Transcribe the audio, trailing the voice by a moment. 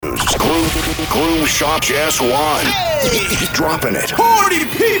Groove Shop just won. Hey. Dropping it. Party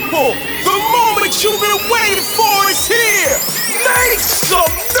people, the moment you've been waiting for is here. Make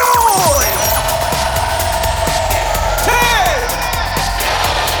some noise. 10,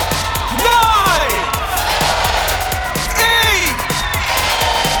 9, 8,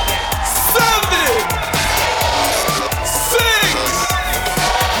 7, 6,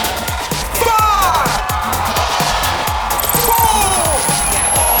 5, 4,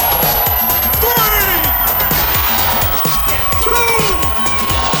 3, 2,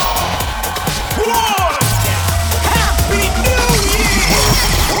 1. Happy New Year!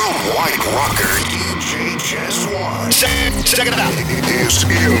 Worldwide rocker DJ just won. Check it out. Is in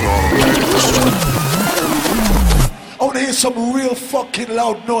I wanna hear some real fucking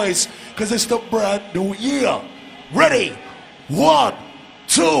loud noise, cause it's the brand new year. Ready? 1,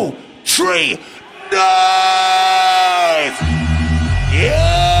 2, 3, knife!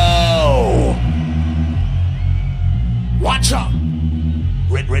 Yo! Watch out!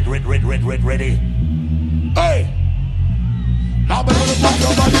 Ready? Hey! Now better move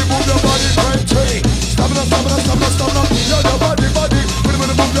your body, crazy. Stamina, yo, your body.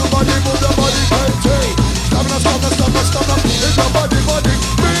 Move your body, crazy. Stamina, it's your body.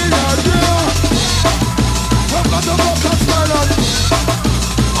 Me and you. We've got the rock and style on.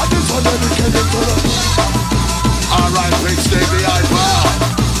 And this one dedicated to them. Alright, big Stevie, I bow.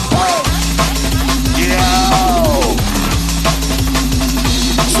 Yo!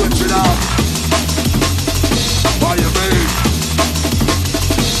 Switch it up. What you mean?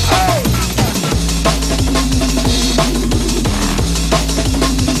 Hey!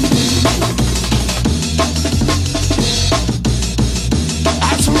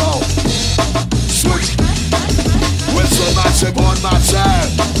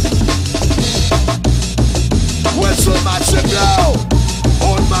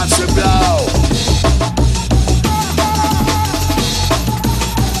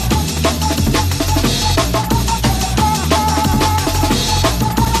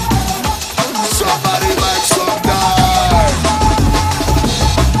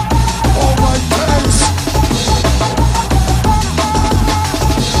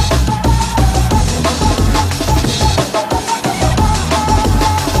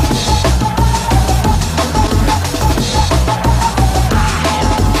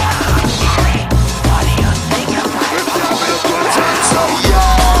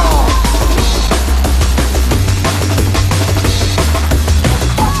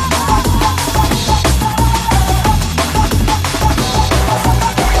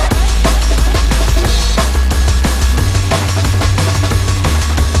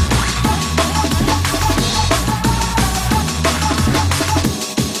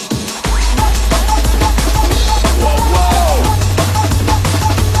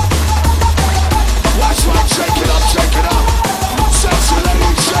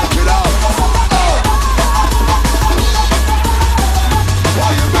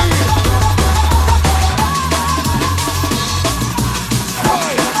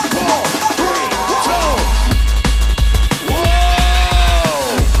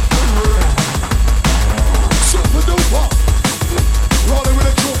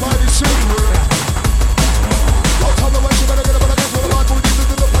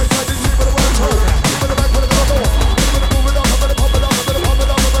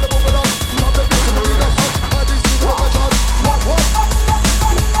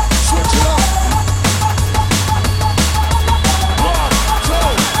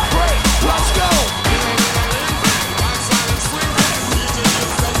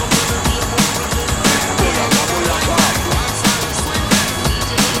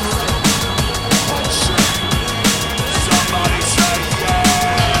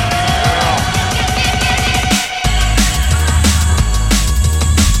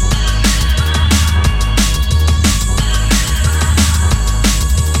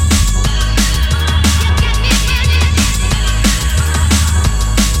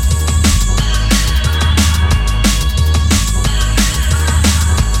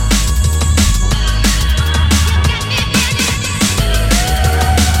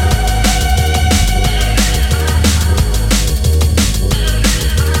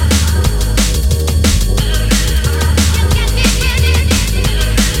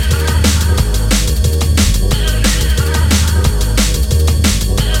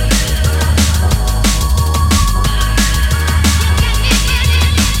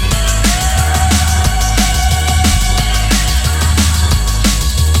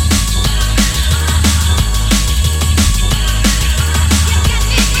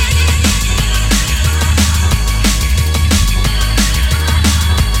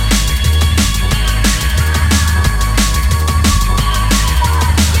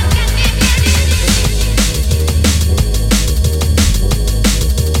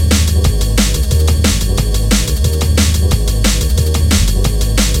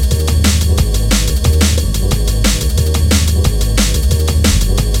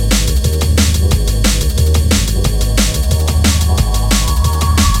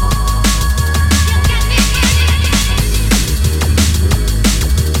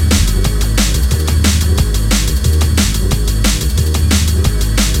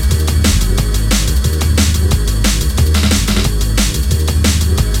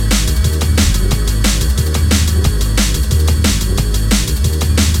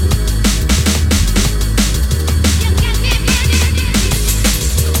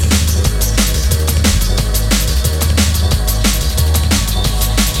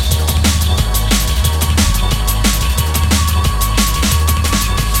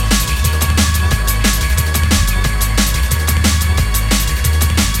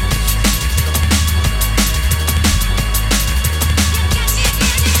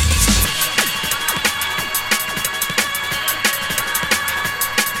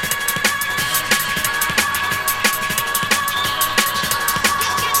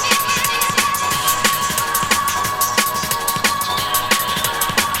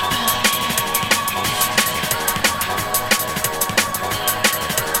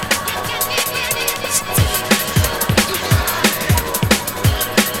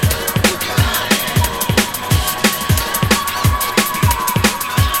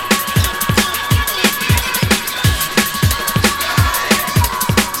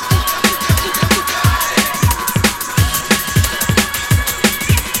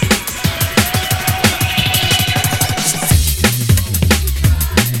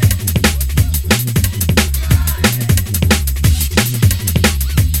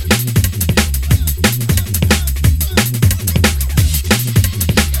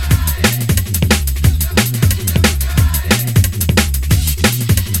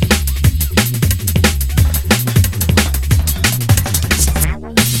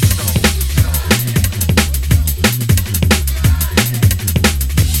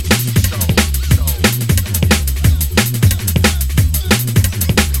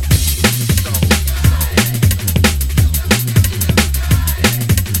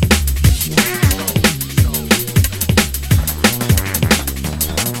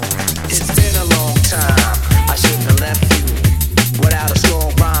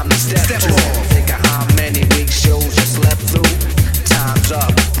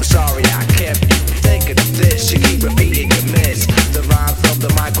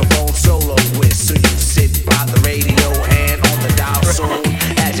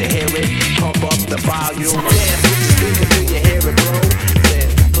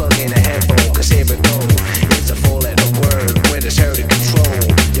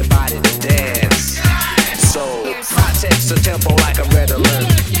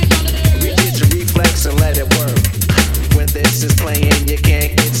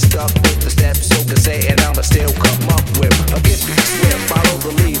 say, and I'ma still come up with a gift to swear. Follow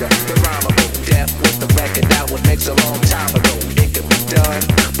the leader, the rhymeable, death with the record that was mixed a long time ago. It could be done,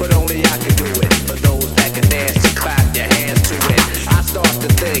 but only I can do it. For those that can dance, to clap your hands to it. I start to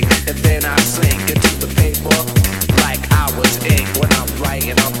think, and then I sink into the paper like I was ink. When I'm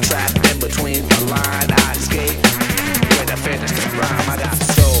writing, I'm trapped in between the line. I escape when I finish the rhyme. I got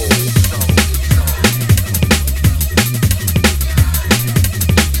soul.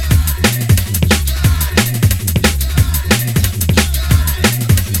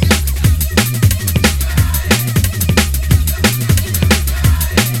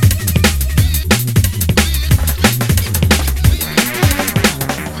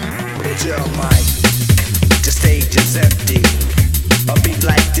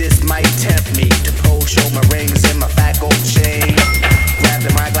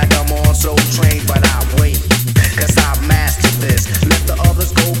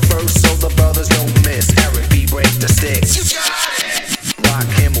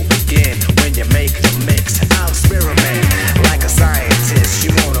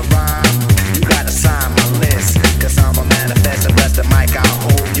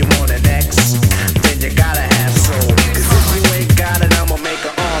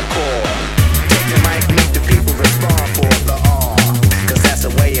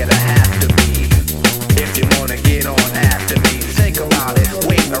 Think a lot.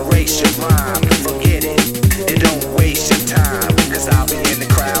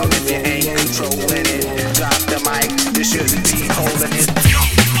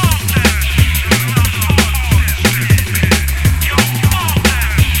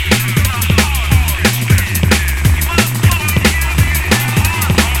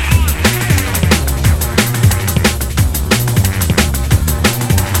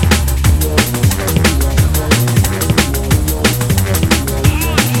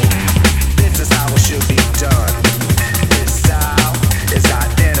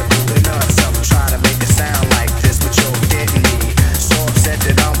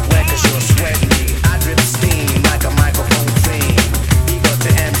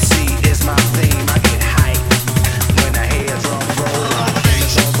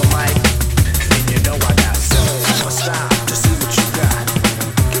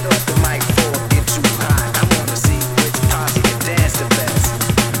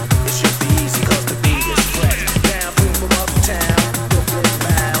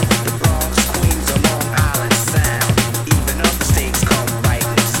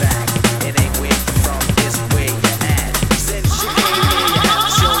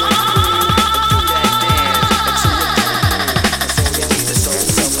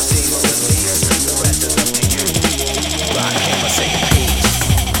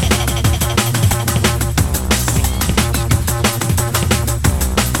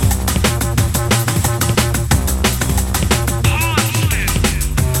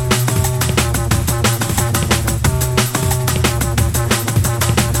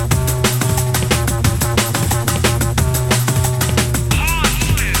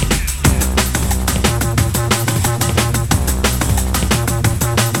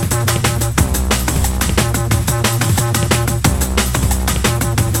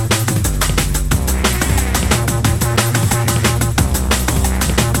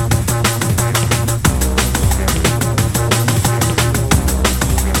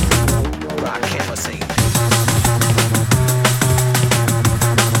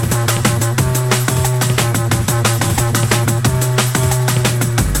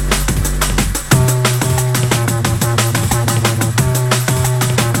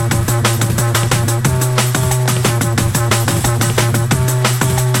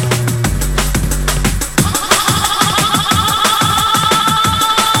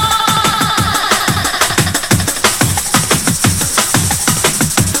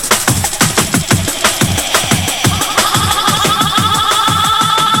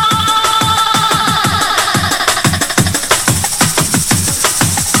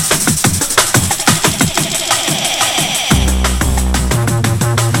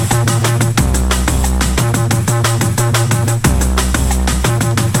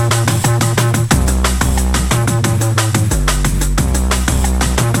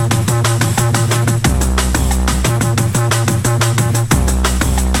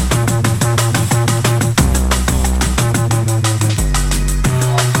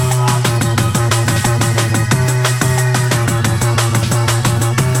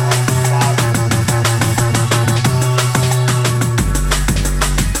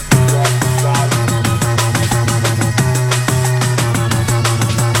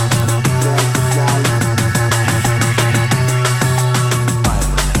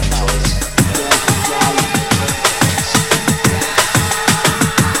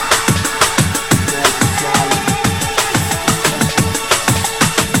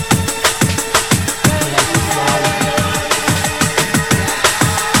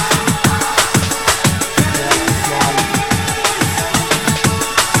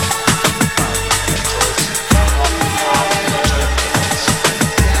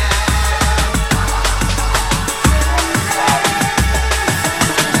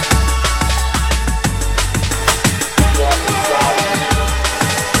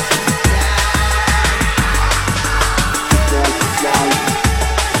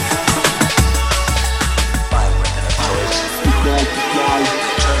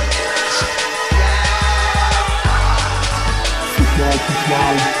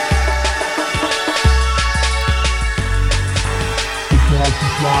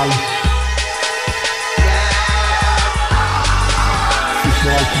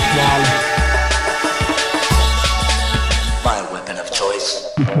 My weapon of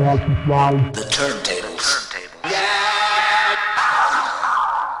choice, the turntables.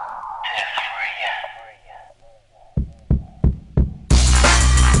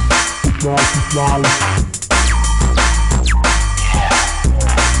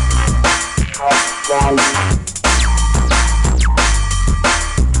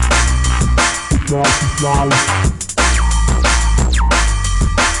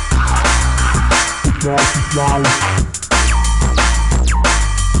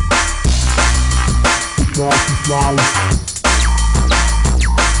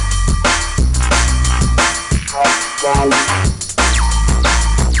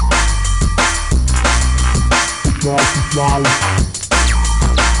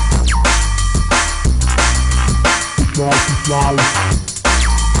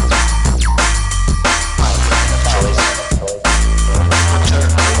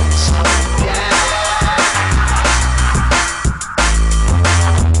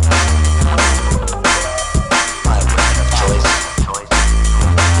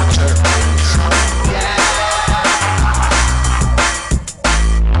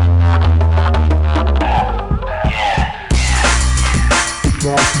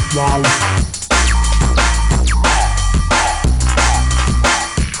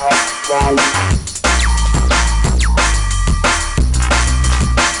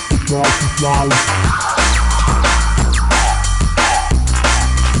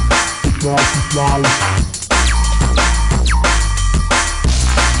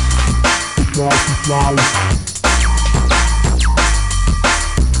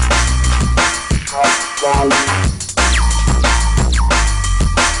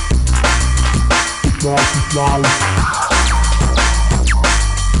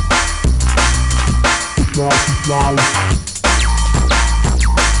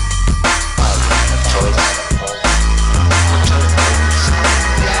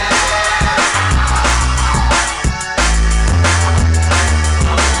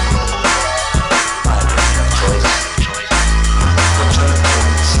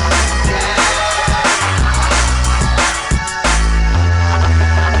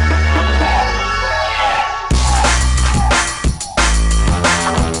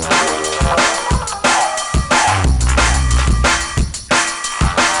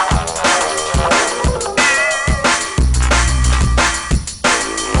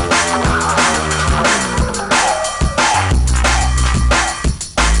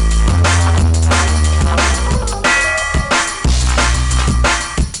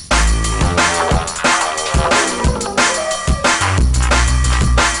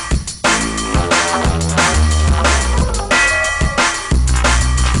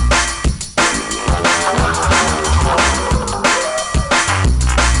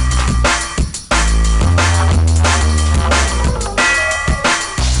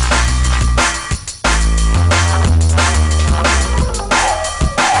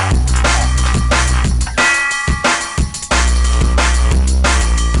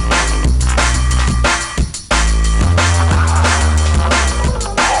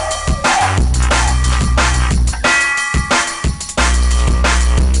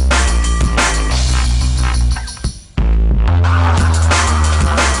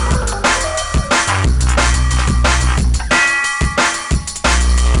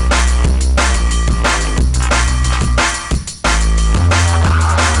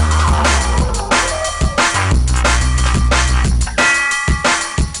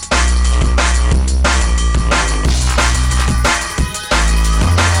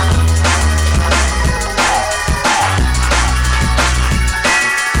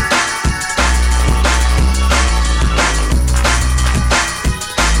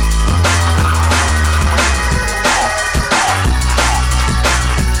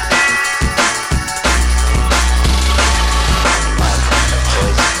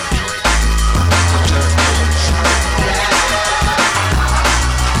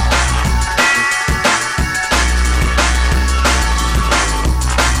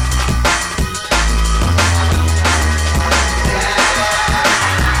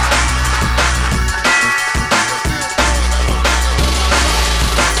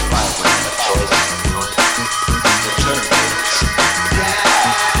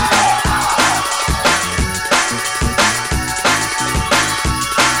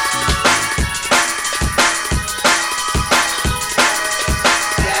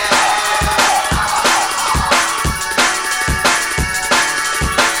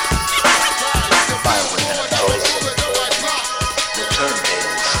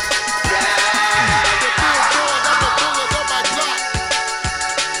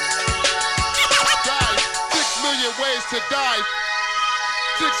 ways to die.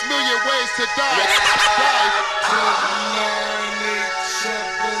 6 million ways to die.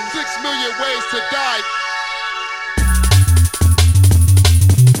 6 million ways to die.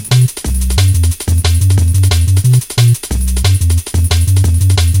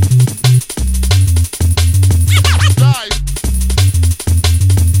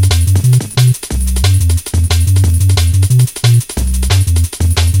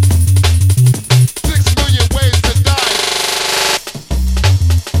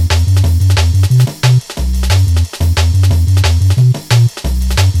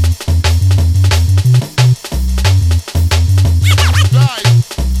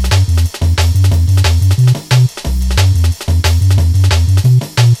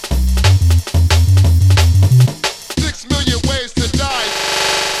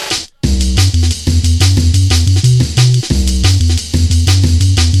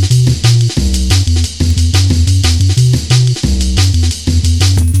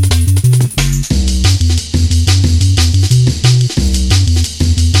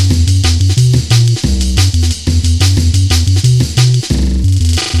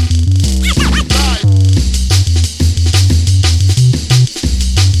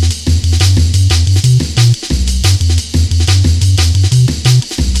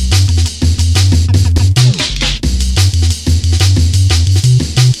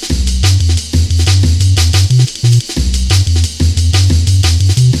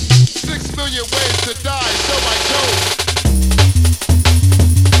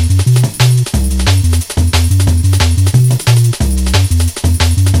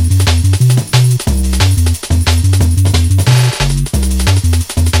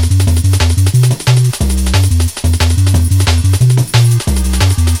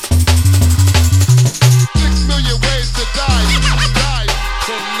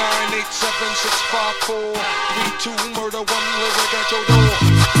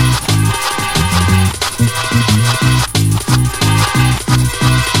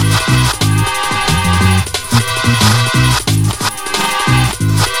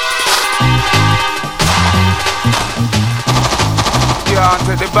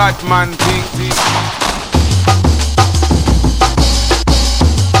 The Batman thing.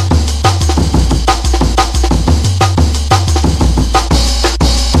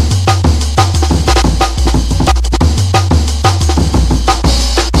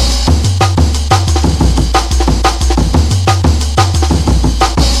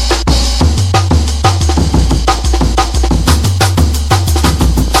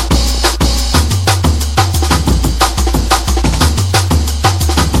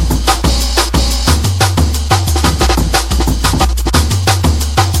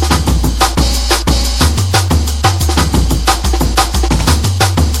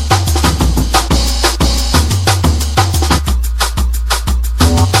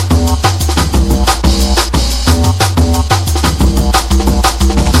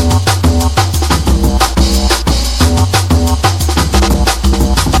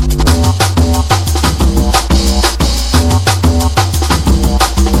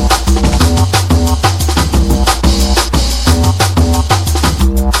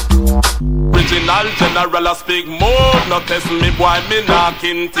 General a speak move, no test me boy, me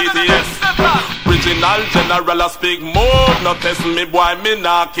knocking TTS. Original general a speak move, no test me boy, me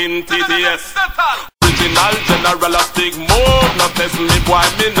knocking TTS. Original general a speak move, no test me boy,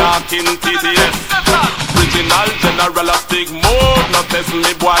 me knocking TTS. Original general a speak move, no test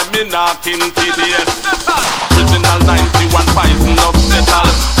me boy, me knocking TTS. Original 91 poison of metal,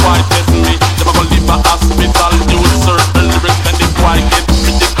 why test me? Never gonna leave a hospital. Use certain lyrics when the boy get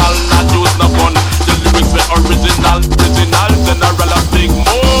critical, not use no gun. Original general a big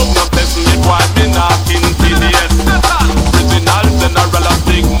move. No test me boy, me knocking TDS. Original general a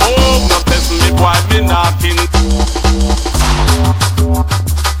big move. No test me boy, me knocking.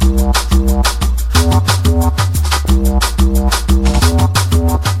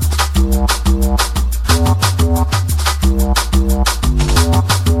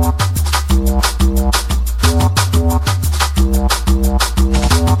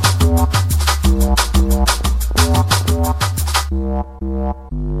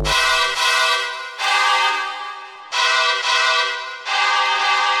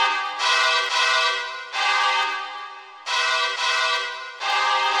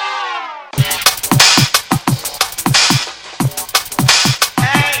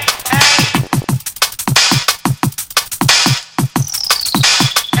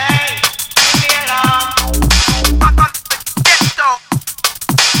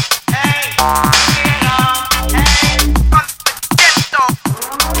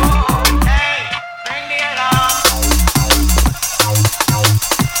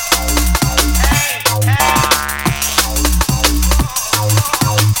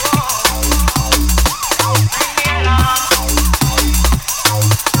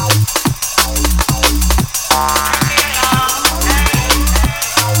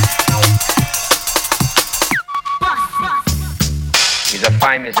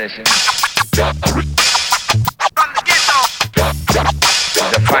 musician. He's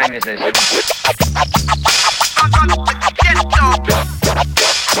a fine musician.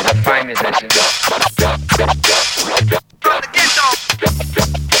 He's a fine musician.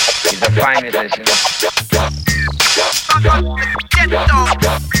 He's a fine musician.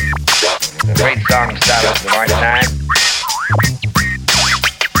 The great song stylist of our time.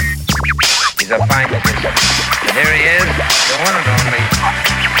 He's a fine musician. And here he is, the one and only.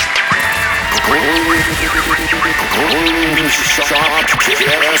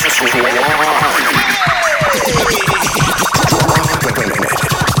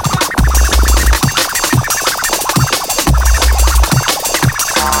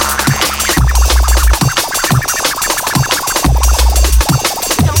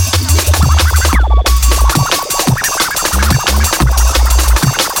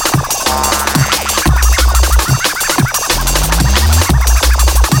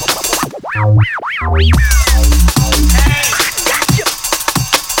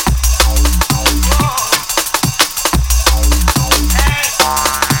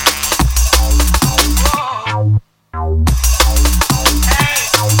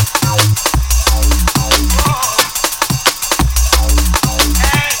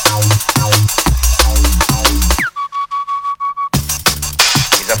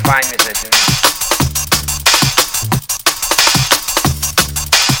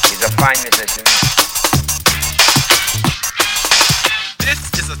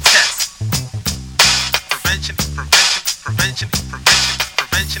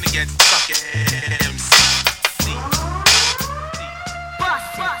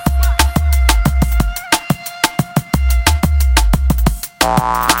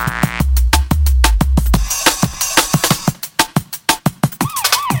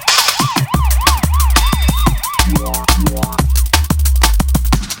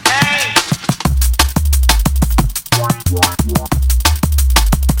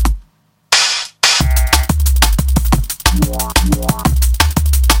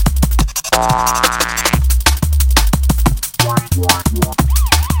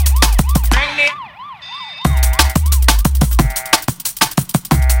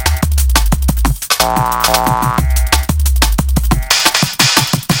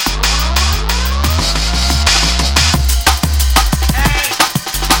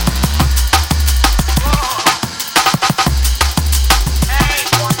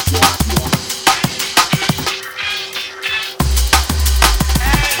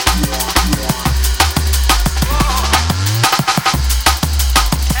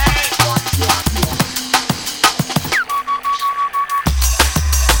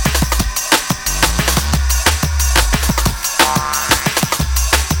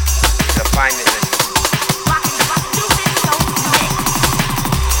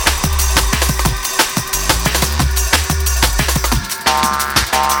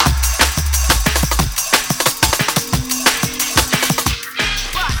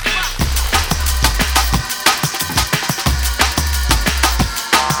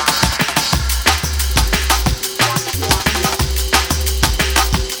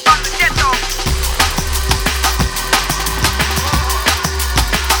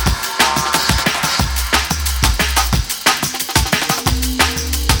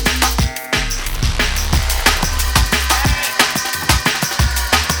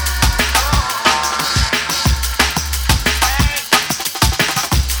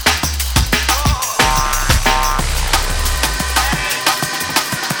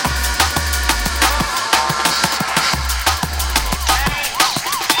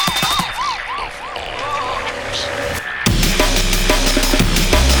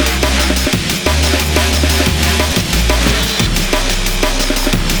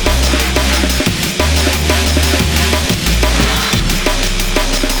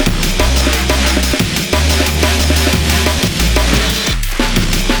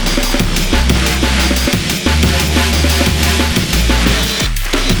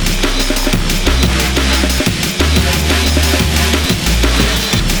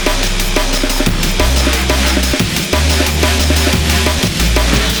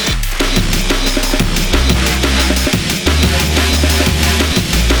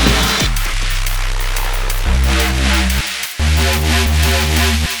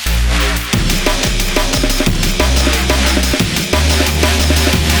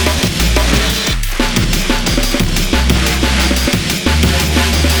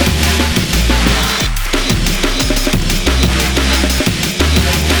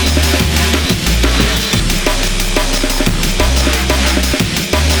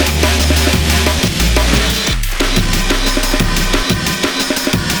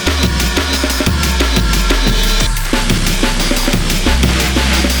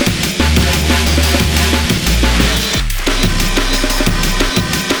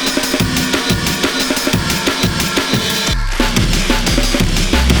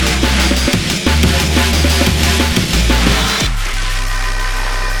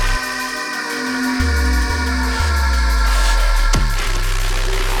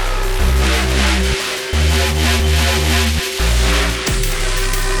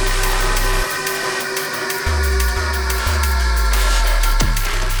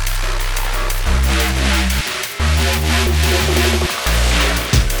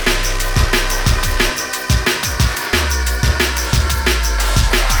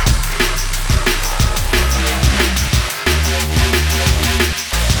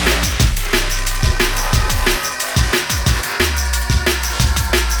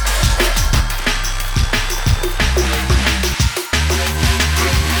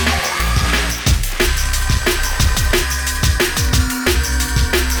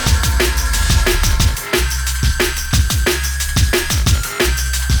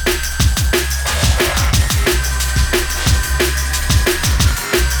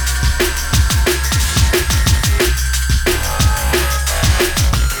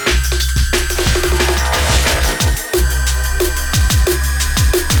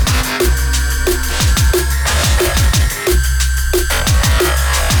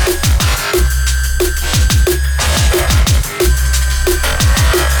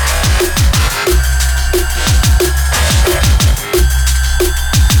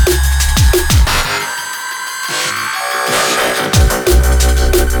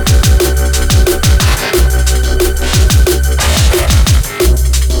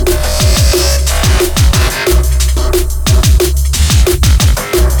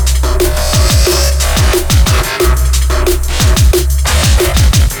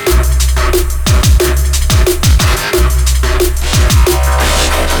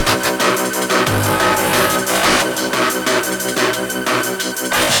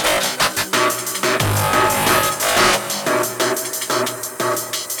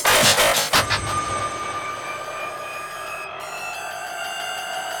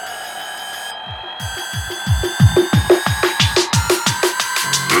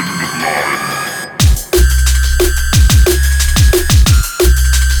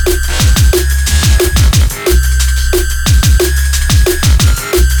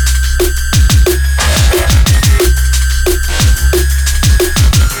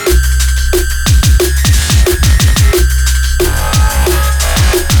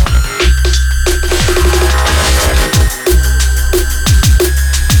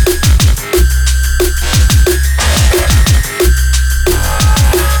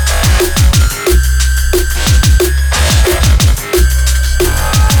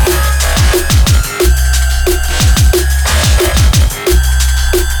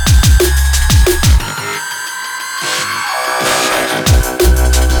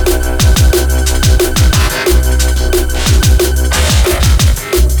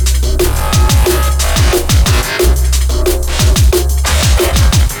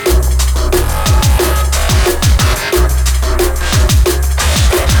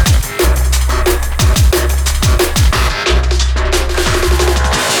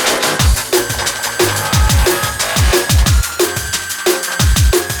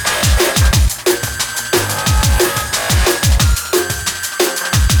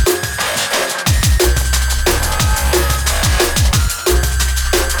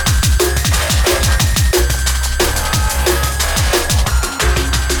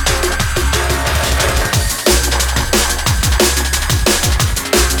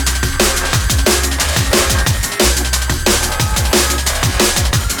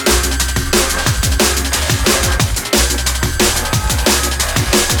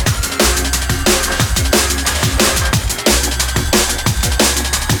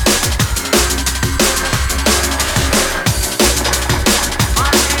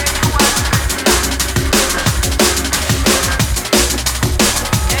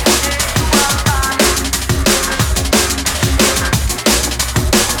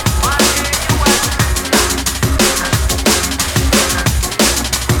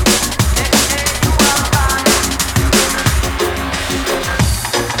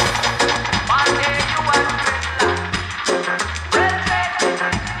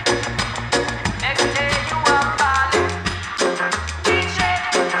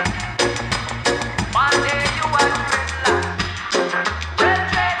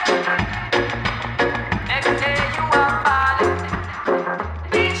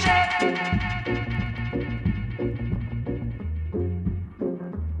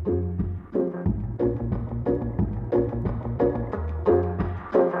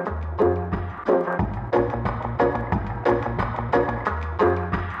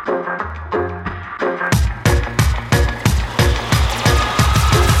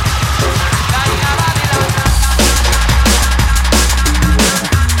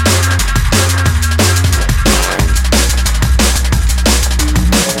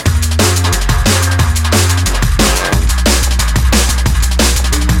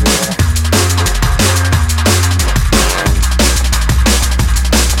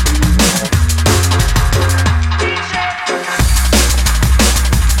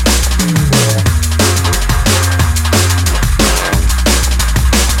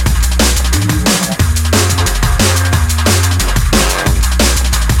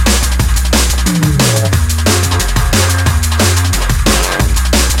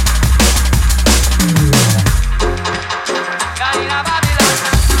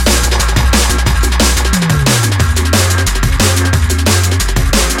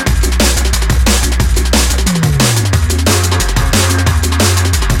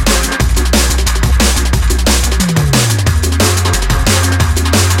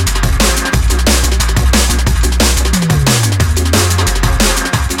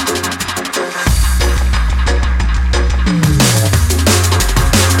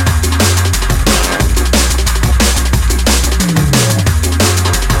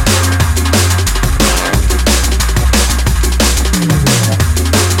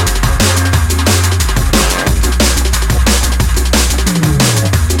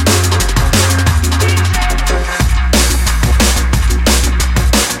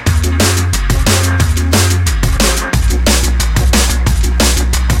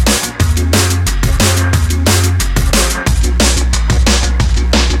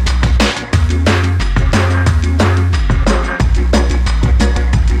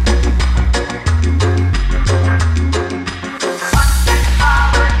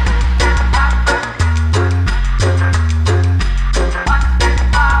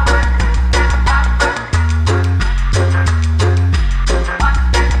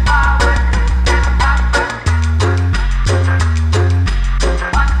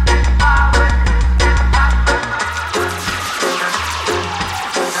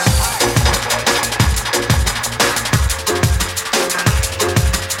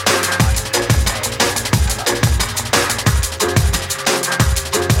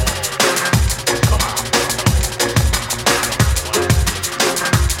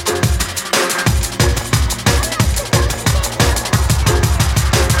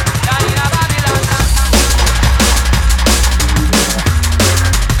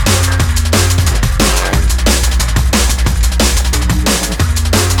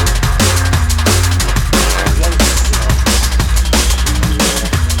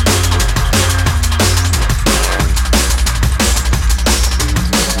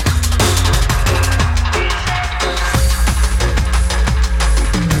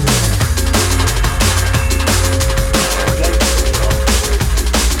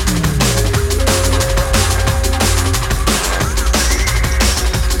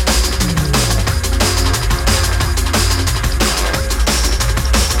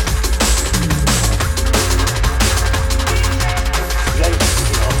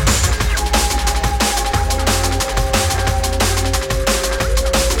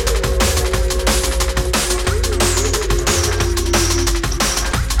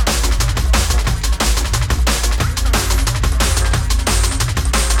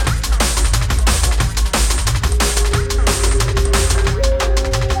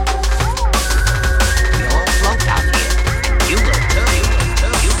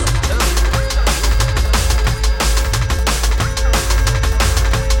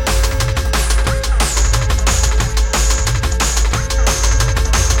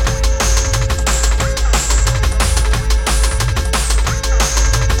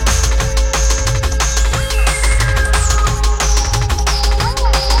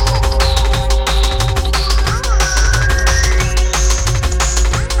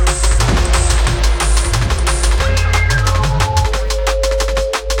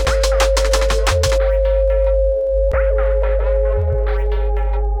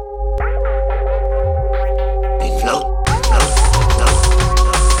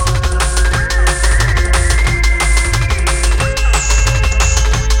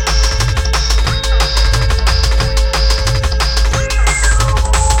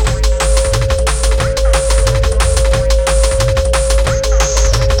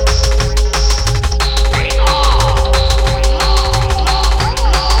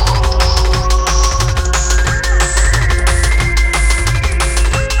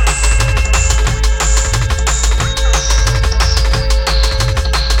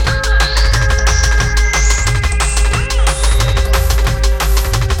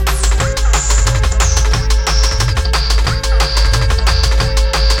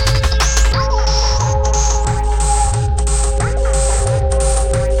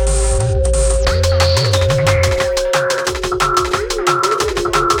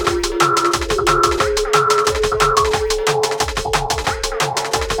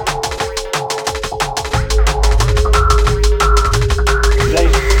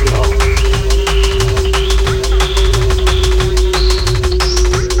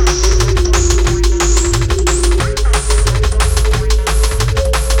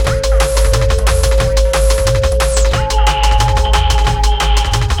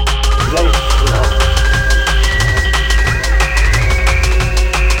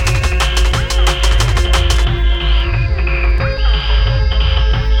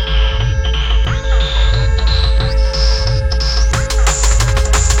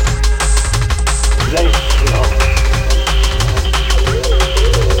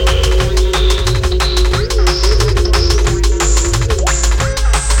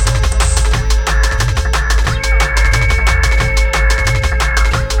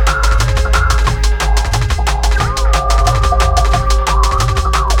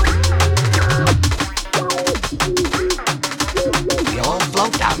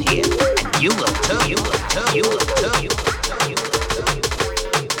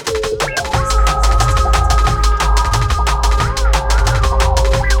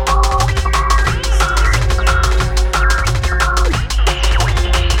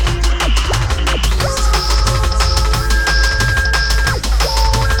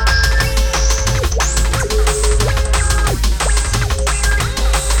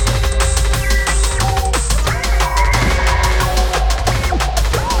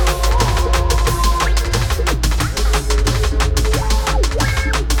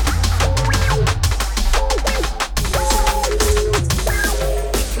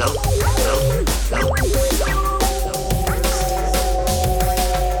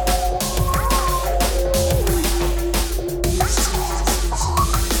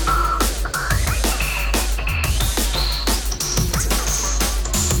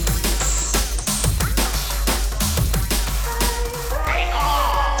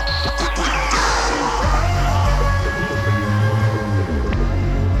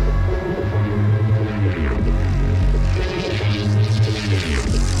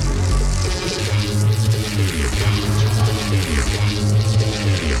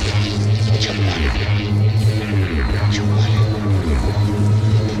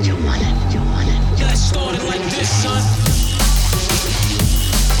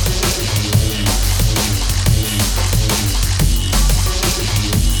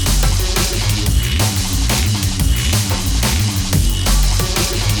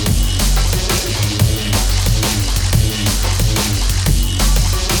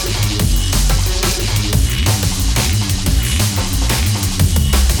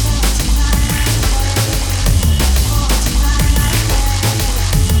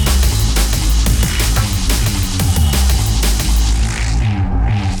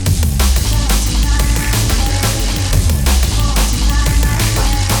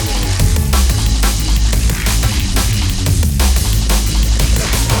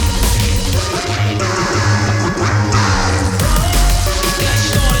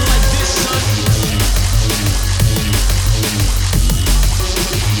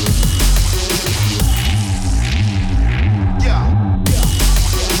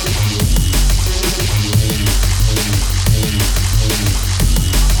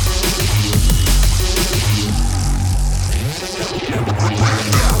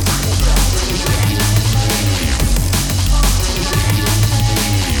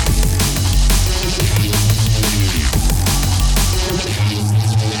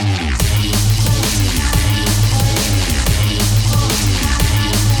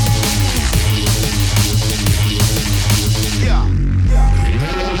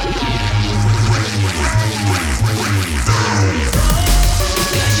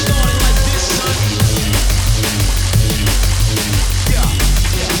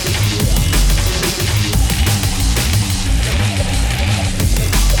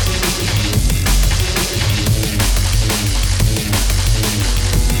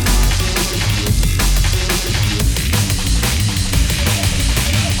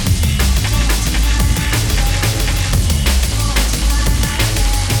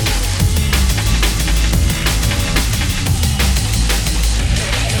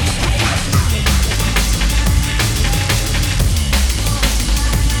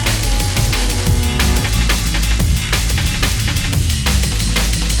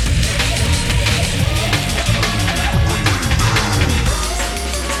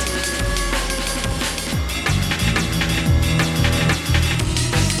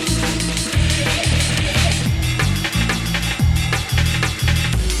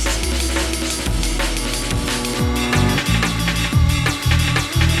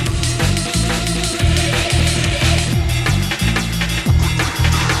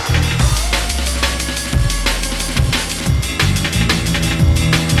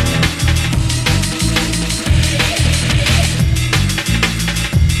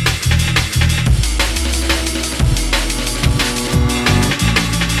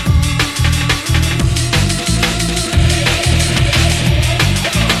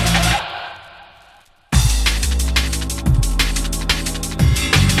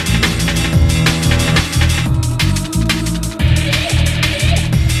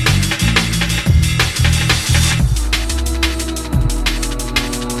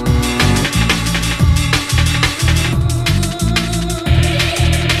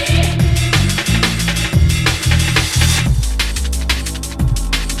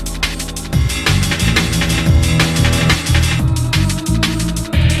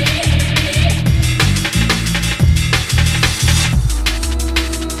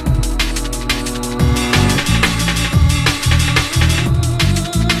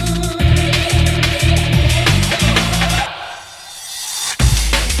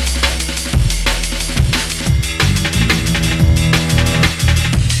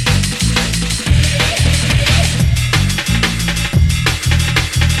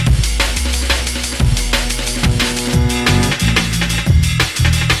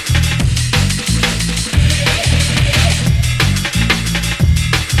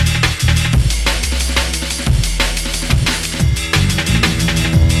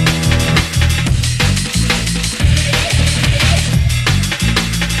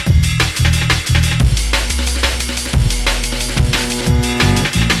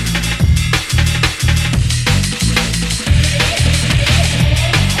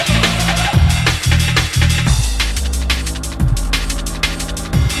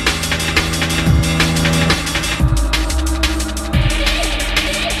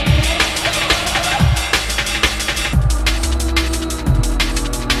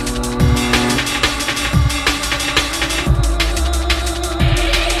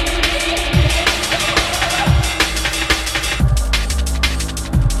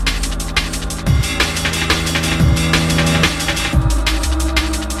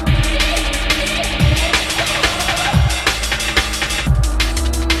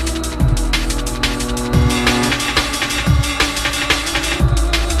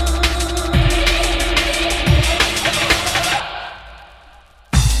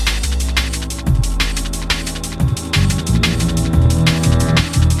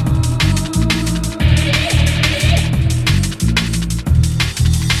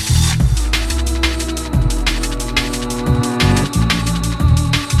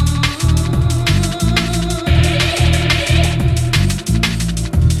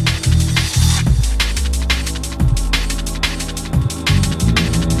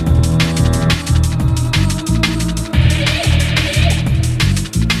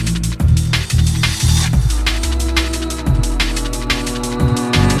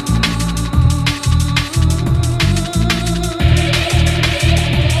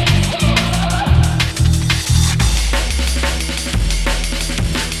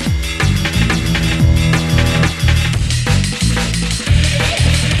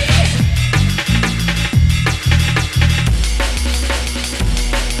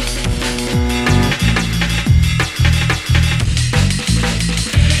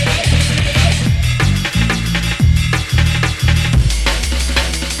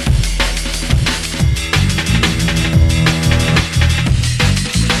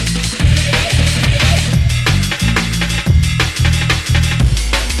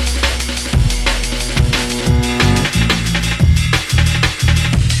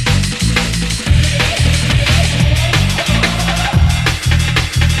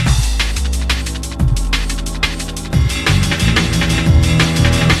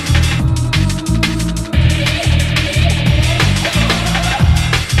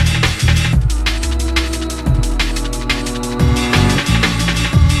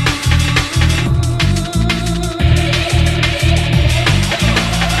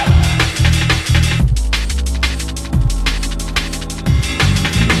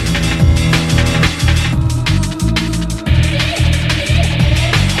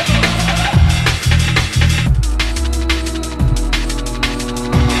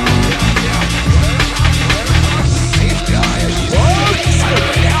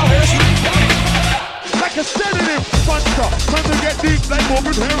 more,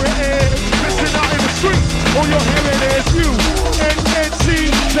 prepare it is. Listen out in the streets, all you're hearing is you.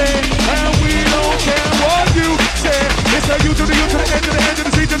 NNC say, and we don't care what you say. It's a U to the U to the N to the N to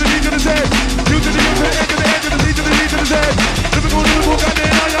the C to the D to the Z. U to the U to the N to the N to the C to the D to the Z. Liverpool, got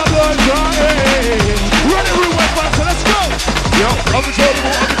it on your blood, run it real wet, so let's go. Yo,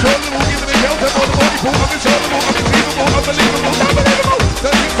 uncontrollable, giving it hell, them on the body pool, uncontrollable, unbelievable. The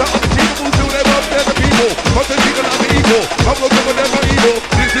things are unachievable till they're up there, the people. But the people are the evil. I'm looking for them, my evil.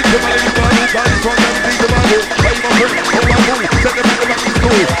 This is the money, money, money, from everything to my hood. Play my friend, oh my boo, send them back to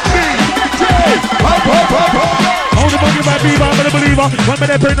school. DJ, hop. On the boogie, my beaver, I'm a believer. One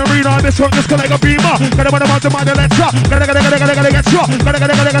minute, bring the arena, this one just collect a beamer. Gotta run them out the mother, let's rock. Gotta get shot. Gotta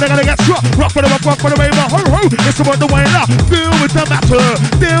get shot. Rock for the waver, ho. It's about the way up. Deal with the matter.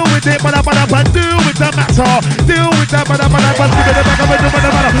 Deal with it, but deal with the matter. Deal with that, but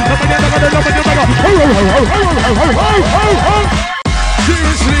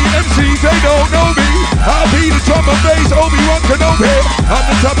seriously, MCs, they don't know me. I'll be the drum and bass, Obi-Wan Kenobi. I'm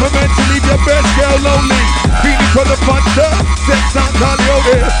the type of man to leave your best girl lonely. Feeling for the puncher, sex on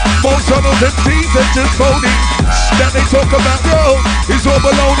Corleone. Most of those MCs are just phony. That they talk about girls is all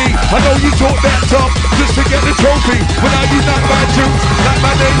baloney. I know you talk that talk just to get the trophy. But now you not my juice, like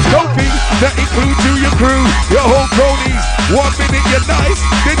my name's Kofi. That includes you, your crew, your whole cronies. 1 minute you're nice,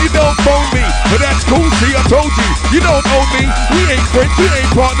 then you don't phone me. But that's cool, see I told you, you don't own me. We ain't friends, we ain't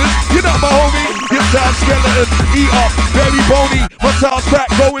partners, you're not my homie. Your sound skeleton, eat up, very bony. My sound's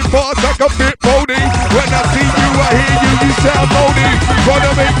back going fast like a bit pony. When I see you, I hear you, you sound phony.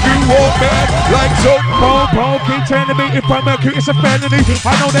 Gonna make you walk back like so. Paul, keep turning me if I'm Mercury, it's a felony.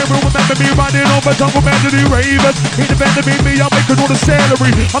 I know they will remember me running over jungle melody ravers. He defended me, I'm making all the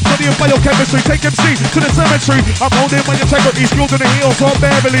celery. I'm studying biochemistry, take MC to the cemetery. I'm holding my integrity, skills in the heels of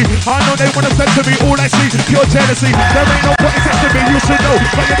Beverly. I know they wanna censor me, all I see, pure jealousy. There ain't no point in testing me, you should know.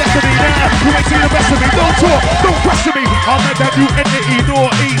 But you're destiny now, you ain't seen the best of me. Don't talk, don't question me. I'll make that new entity,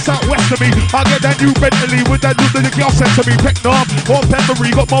 north, east, southwest of me. I'll get that new Bentley with that new that the girl sent to me. Pecknarm or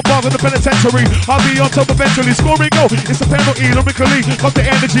Pembury, got more bars in the penitentiary. I'll be on top eventually, scoring go. It's a penalty, lyrically. Got the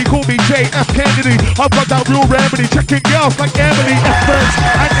energy, call me JF Kennedy. I've got that real remedy, checking girls like Emily, F-friends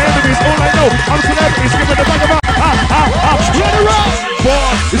and enemies. All I know, I'm celebrities, giving the bag about. Let it rock!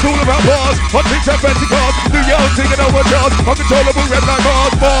 Bars, it's all about bars. Hot chicks and fancy cars. New York singing over jars. Uncontrollable red like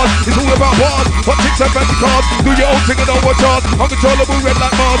Mars. Bars, it's all about bars. Hot chicks and fancy cars. New York singing over jars. Uncontrollable red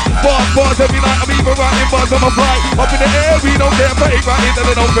like Mars. Bars, every night I'm even writing bars on my flight. Up in the air, we don't care for it right in and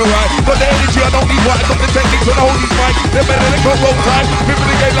they don't feel right. Got the energy, I don't need white. Got the techniques on the hold these mic. They're better than go roll time. Ripping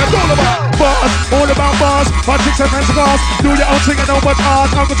the game like all about bars. All about bars. Hot chicks and fancy cars. Do your own singing over jars.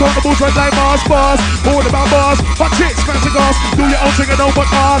 Uncontrollable red like Mars. Bars, all about bars. Hot chicks, fancy cars. Do your own singing over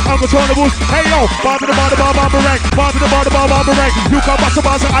jars. Uncontrollables. Hey yo, bar to the bar, boomerang. Bar to the bar, boomerang. You can bust a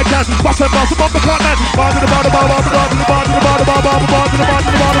bars, I can bust a bars, bump the continent. Bar to the bar, boomerang.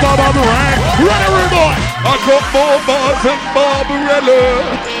 Run it, rude boy. I got more bars than Barbarella.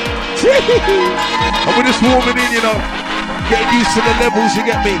 I'm with this woman in, you know. Getting used to the levels, you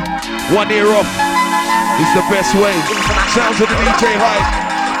get me. 1 ear off is the best way. Sounds of the DJ hype.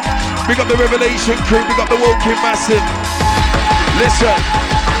 Big up the Revelation crew, big up the Woking Massive. Listen.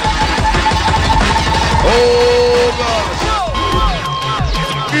 Oh gosh.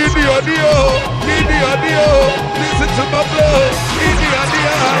 India, listen to my blood. India,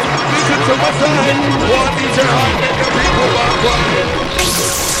 listen to my side. One DJ hype, make the people back one.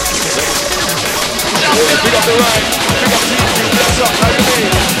 Big up the ride, big up YouTube, bless up, how you mean?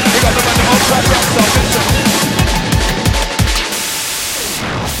 Big up the man, the outside rap stuff, listen.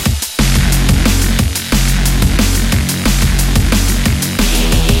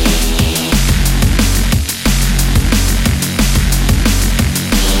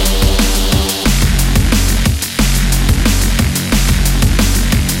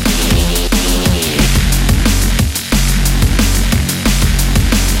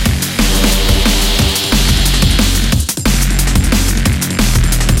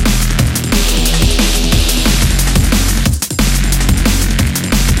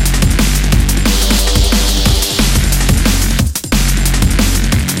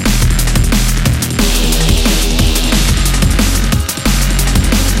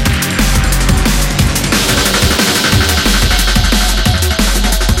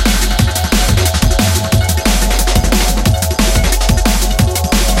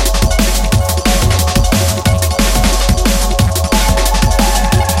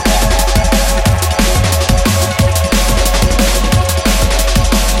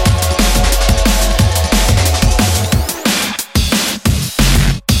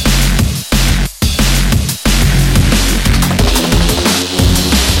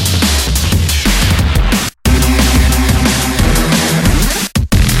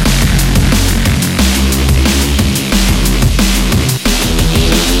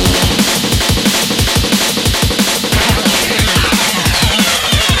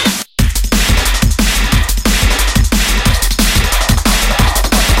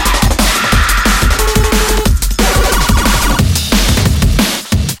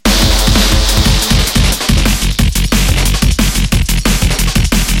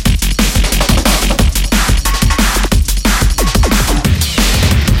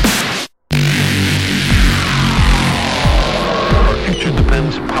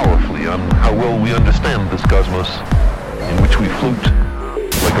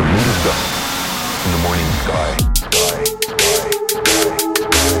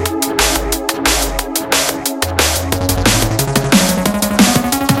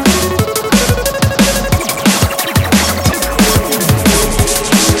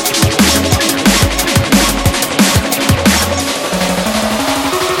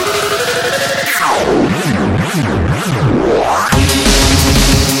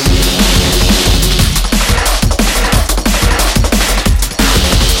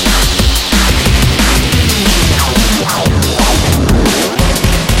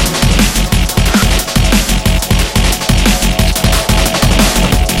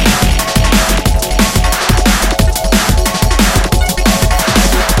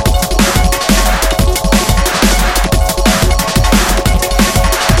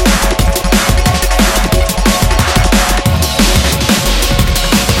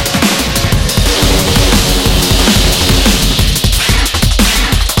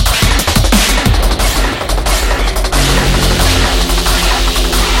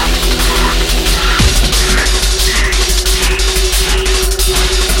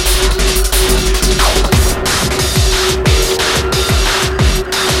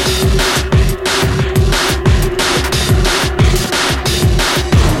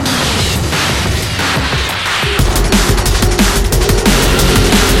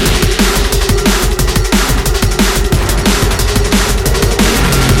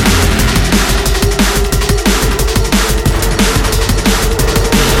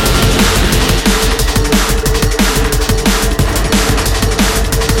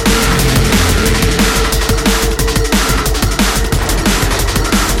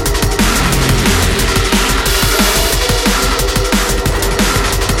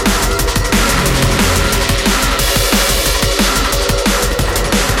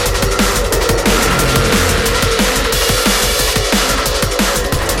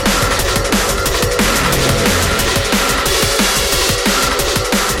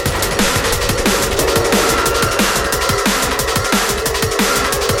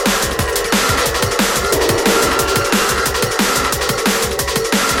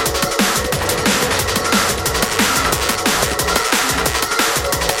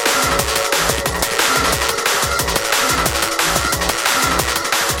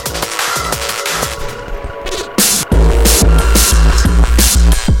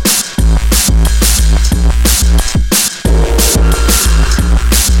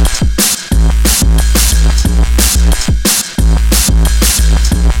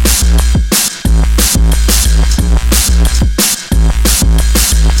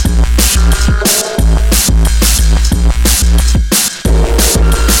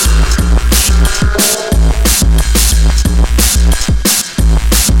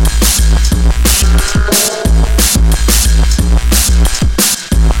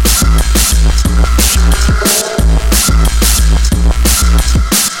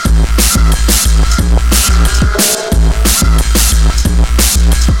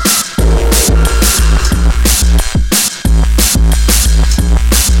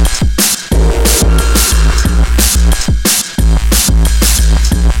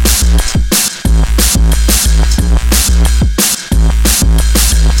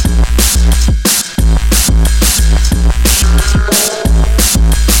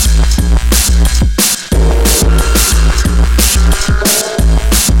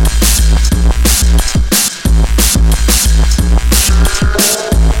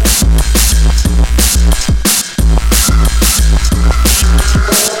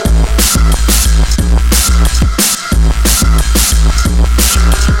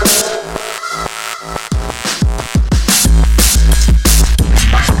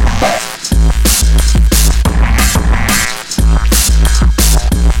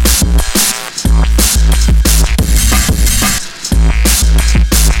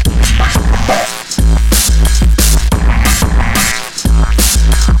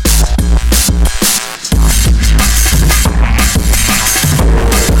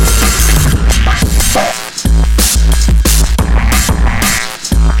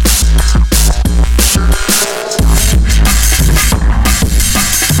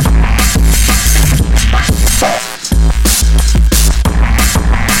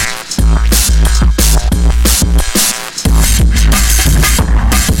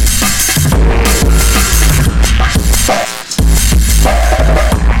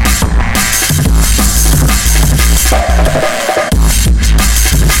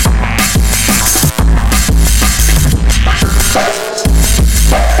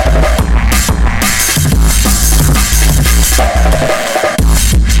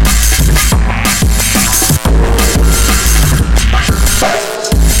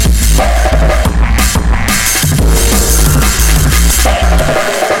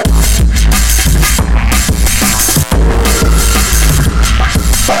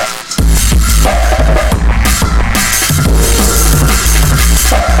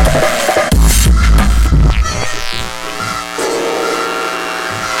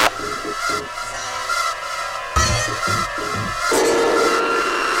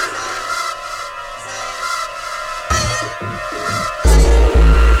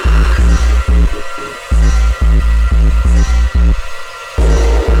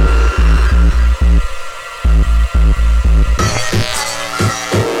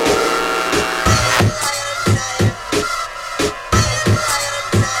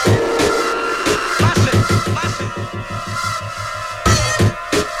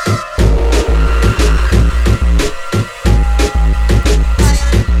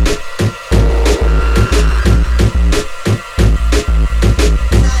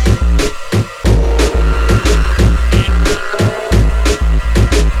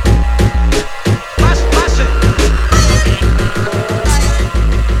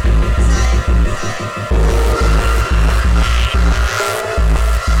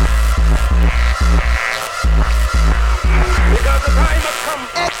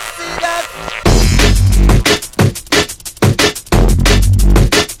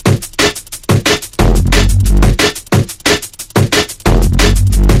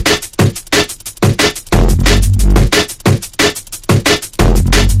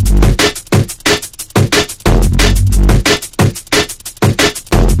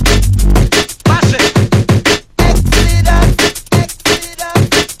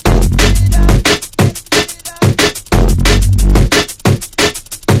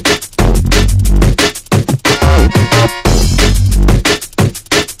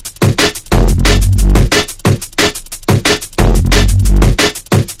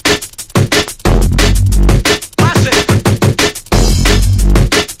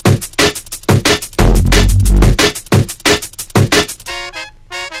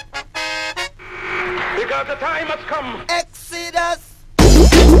 because the time has come. Exodus.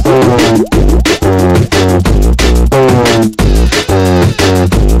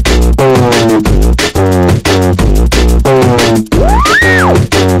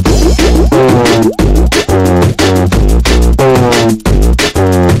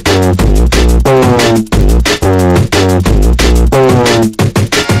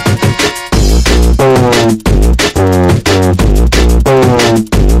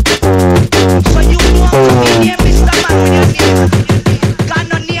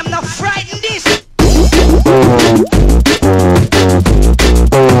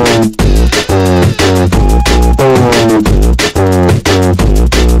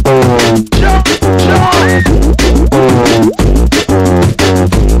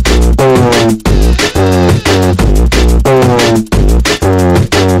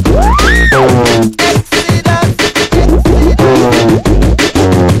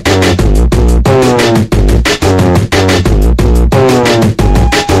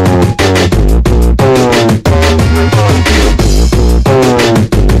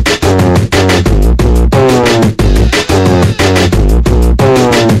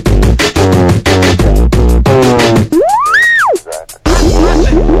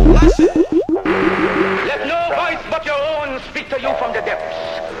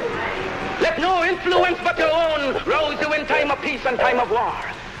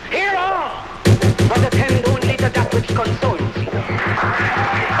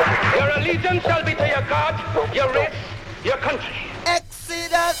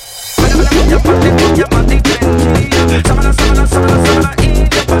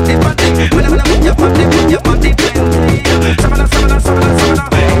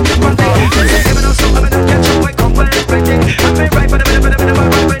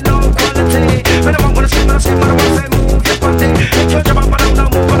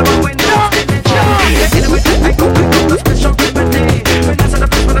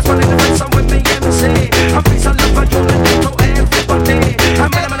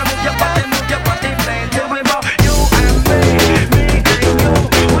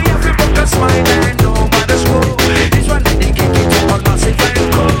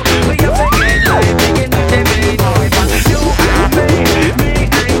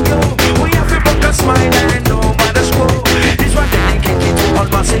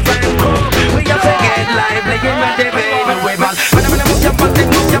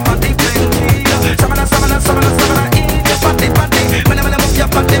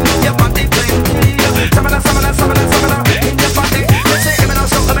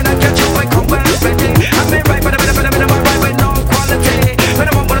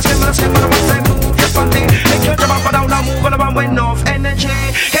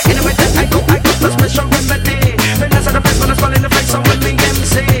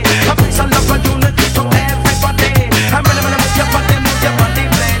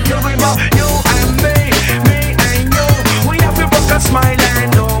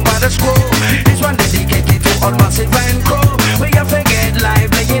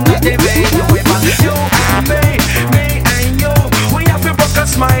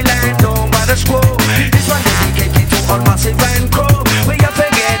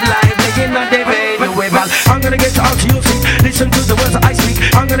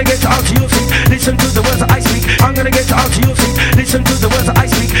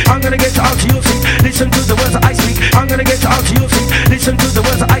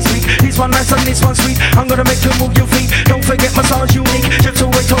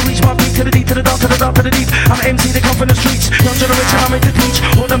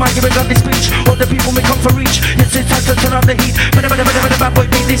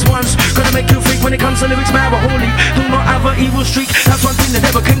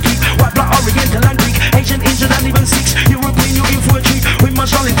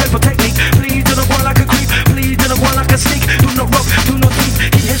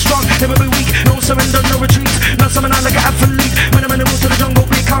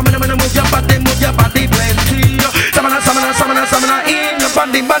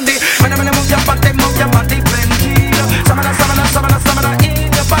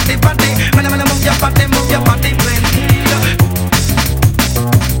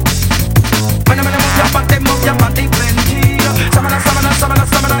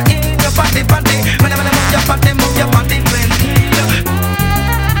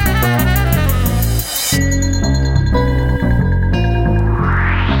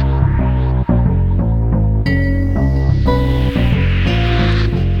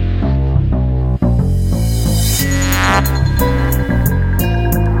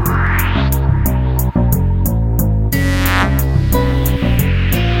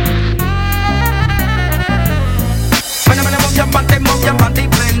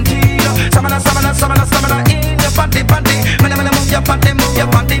 your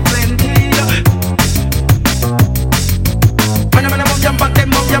body plenty. When I'm move your body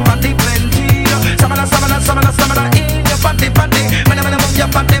plenty. Samana, samana, samana, samana in your body. When I'm move your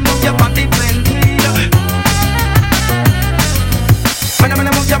body plenty. When I'm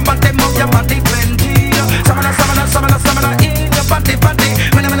move your body plenty. Samana, samana, samana, samana in your body.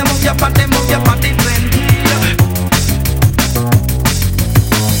 When I'm move your body plenty.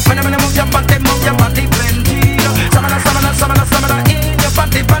 When I'm move your body plenty. Samana, samana, samana, samana in your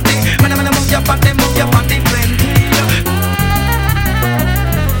body. When I'm move your body plenty.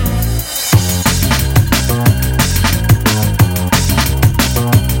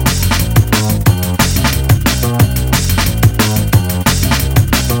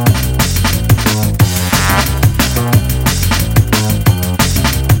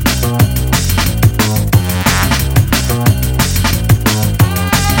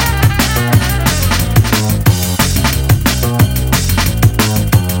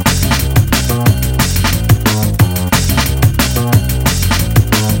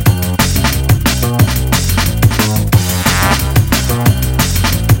 Move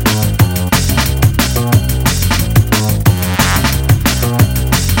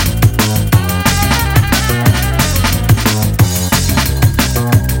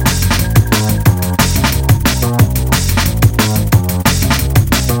your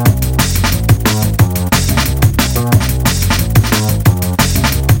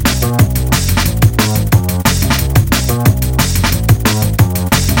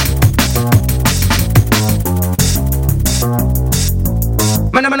body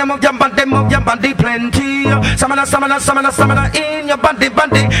plenty. Samana, samana, samana, samana in your body.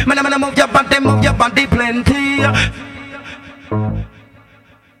 Mana, move your body plenty.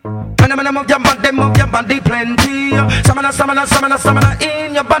 Mana, move your body plenty. Samana, samana, samana, samana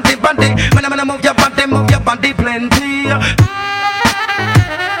in your body. Mana, move your body plenty.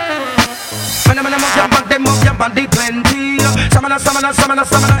 Mana, move your body plenty. Samana, samana, samana,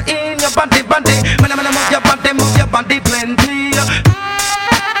 samana in your body. Mana, move your body plenty.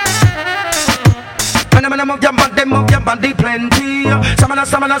 When I'm move your body plenty. Samana,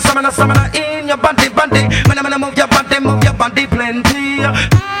 samana, samana, samana in your body. When I'm move your body plenty.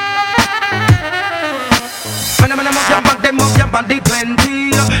 When I'm move your body plenty. Samana, samana, samana,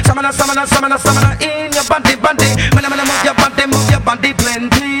 samana in your body. When I'm move your body plenty.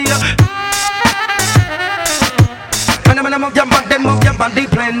 When I'm move your body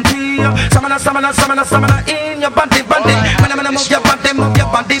plenty. Samana, samana, samana, samana in your body. When I'm move your body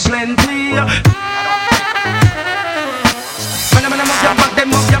plenty. When I'm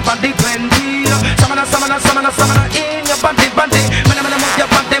move your body plenty. Samana, samana, samana, samana in your body. When I'm move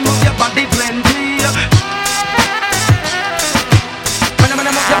your body plenty. When I'm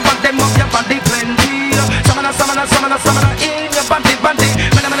move your body plenty. Samana, samana, samana, samana in your body.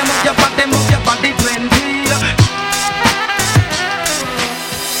 When I'm move your body plenty.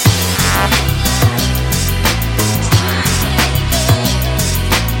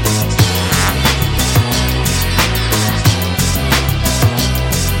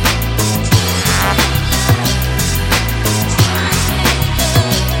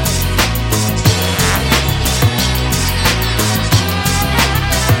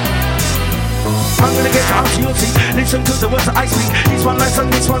 I'm gonna get out to your seat. Listen to the words that I speak. This one nice and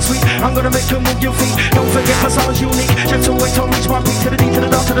this one sweet. I'm gonna make you move your feet. Don't forget my sound is unique. Just to wait till reach my peak. To the deep, to the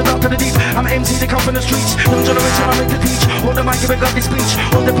dark, to the dark, to the deep. I'm an MC, they come from the streets. No generation, I make to teach. All the mic, we got this speech.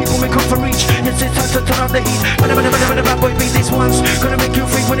 All the people may come for reach. Yes, it's time to turn out the heat. When the bad boy beat this once. Gonna make you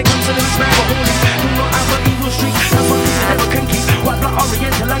free when it comes to the lyrics, man. But holy, do not have an evil streak. That's one thing that never can keep. White blood,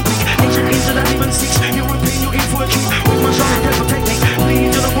 oriental and Greek. Ancient, Asian, and even six. European, you're in for a treat. With my Shaolin Temple technique.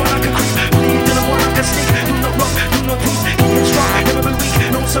 Bleed, you're the one like a creep. Bleed, you're the one like a snake. Do not rock, do not teeth. Keep it strong, never be weak.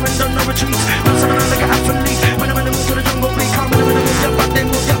 No surrender, no retreat. No surrender like an athlete. When I'm in the move to the jungle, bleed. Come in the move your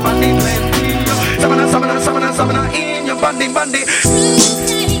body plenty. Samana, samana, samana, samana in your body.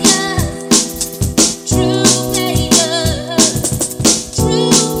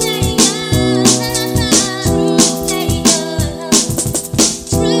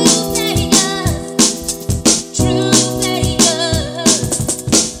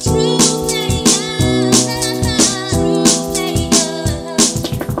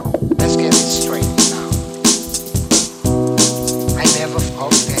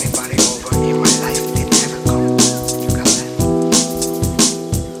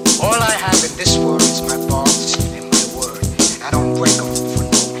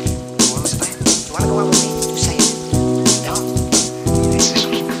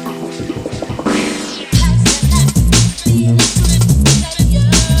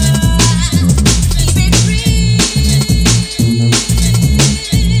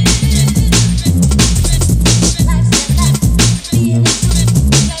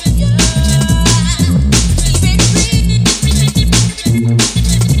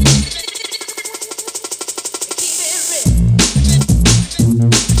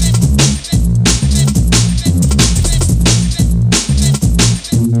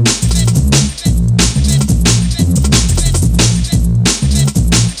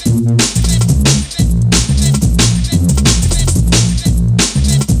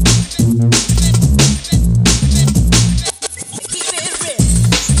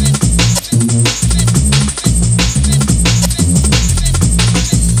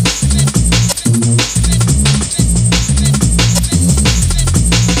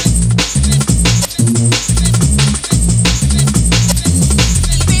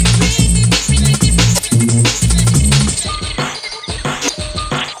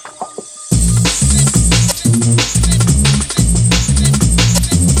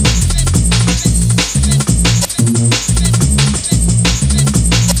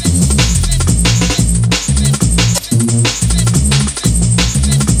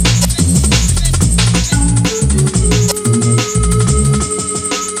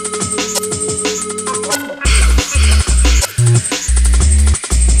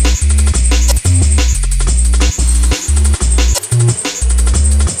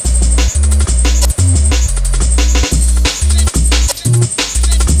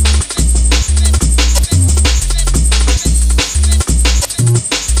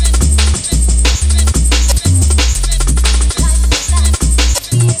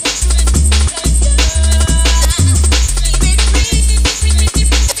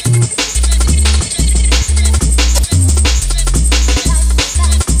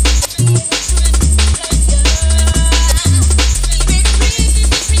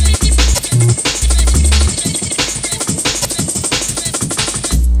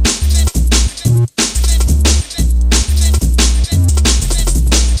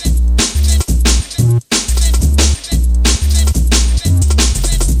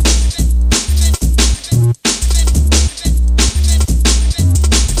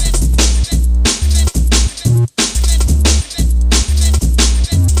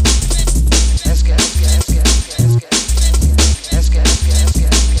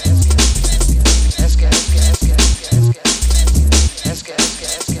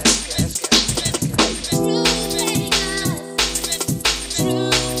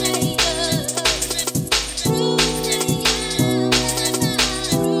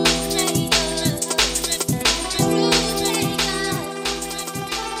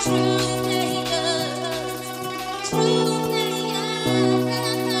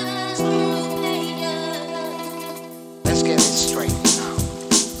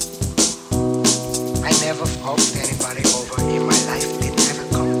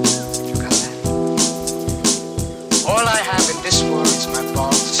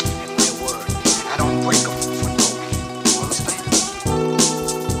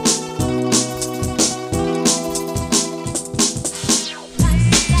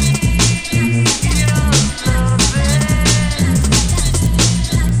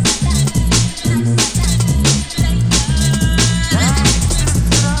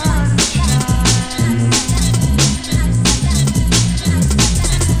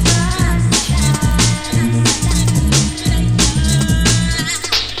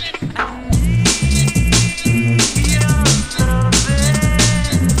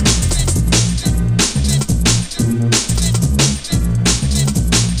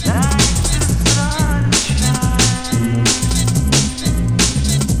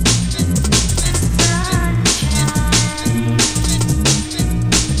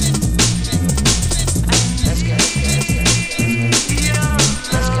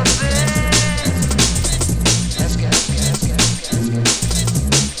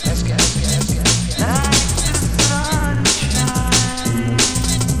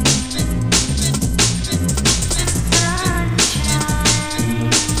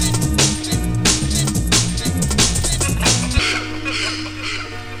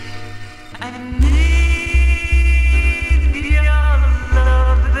 That's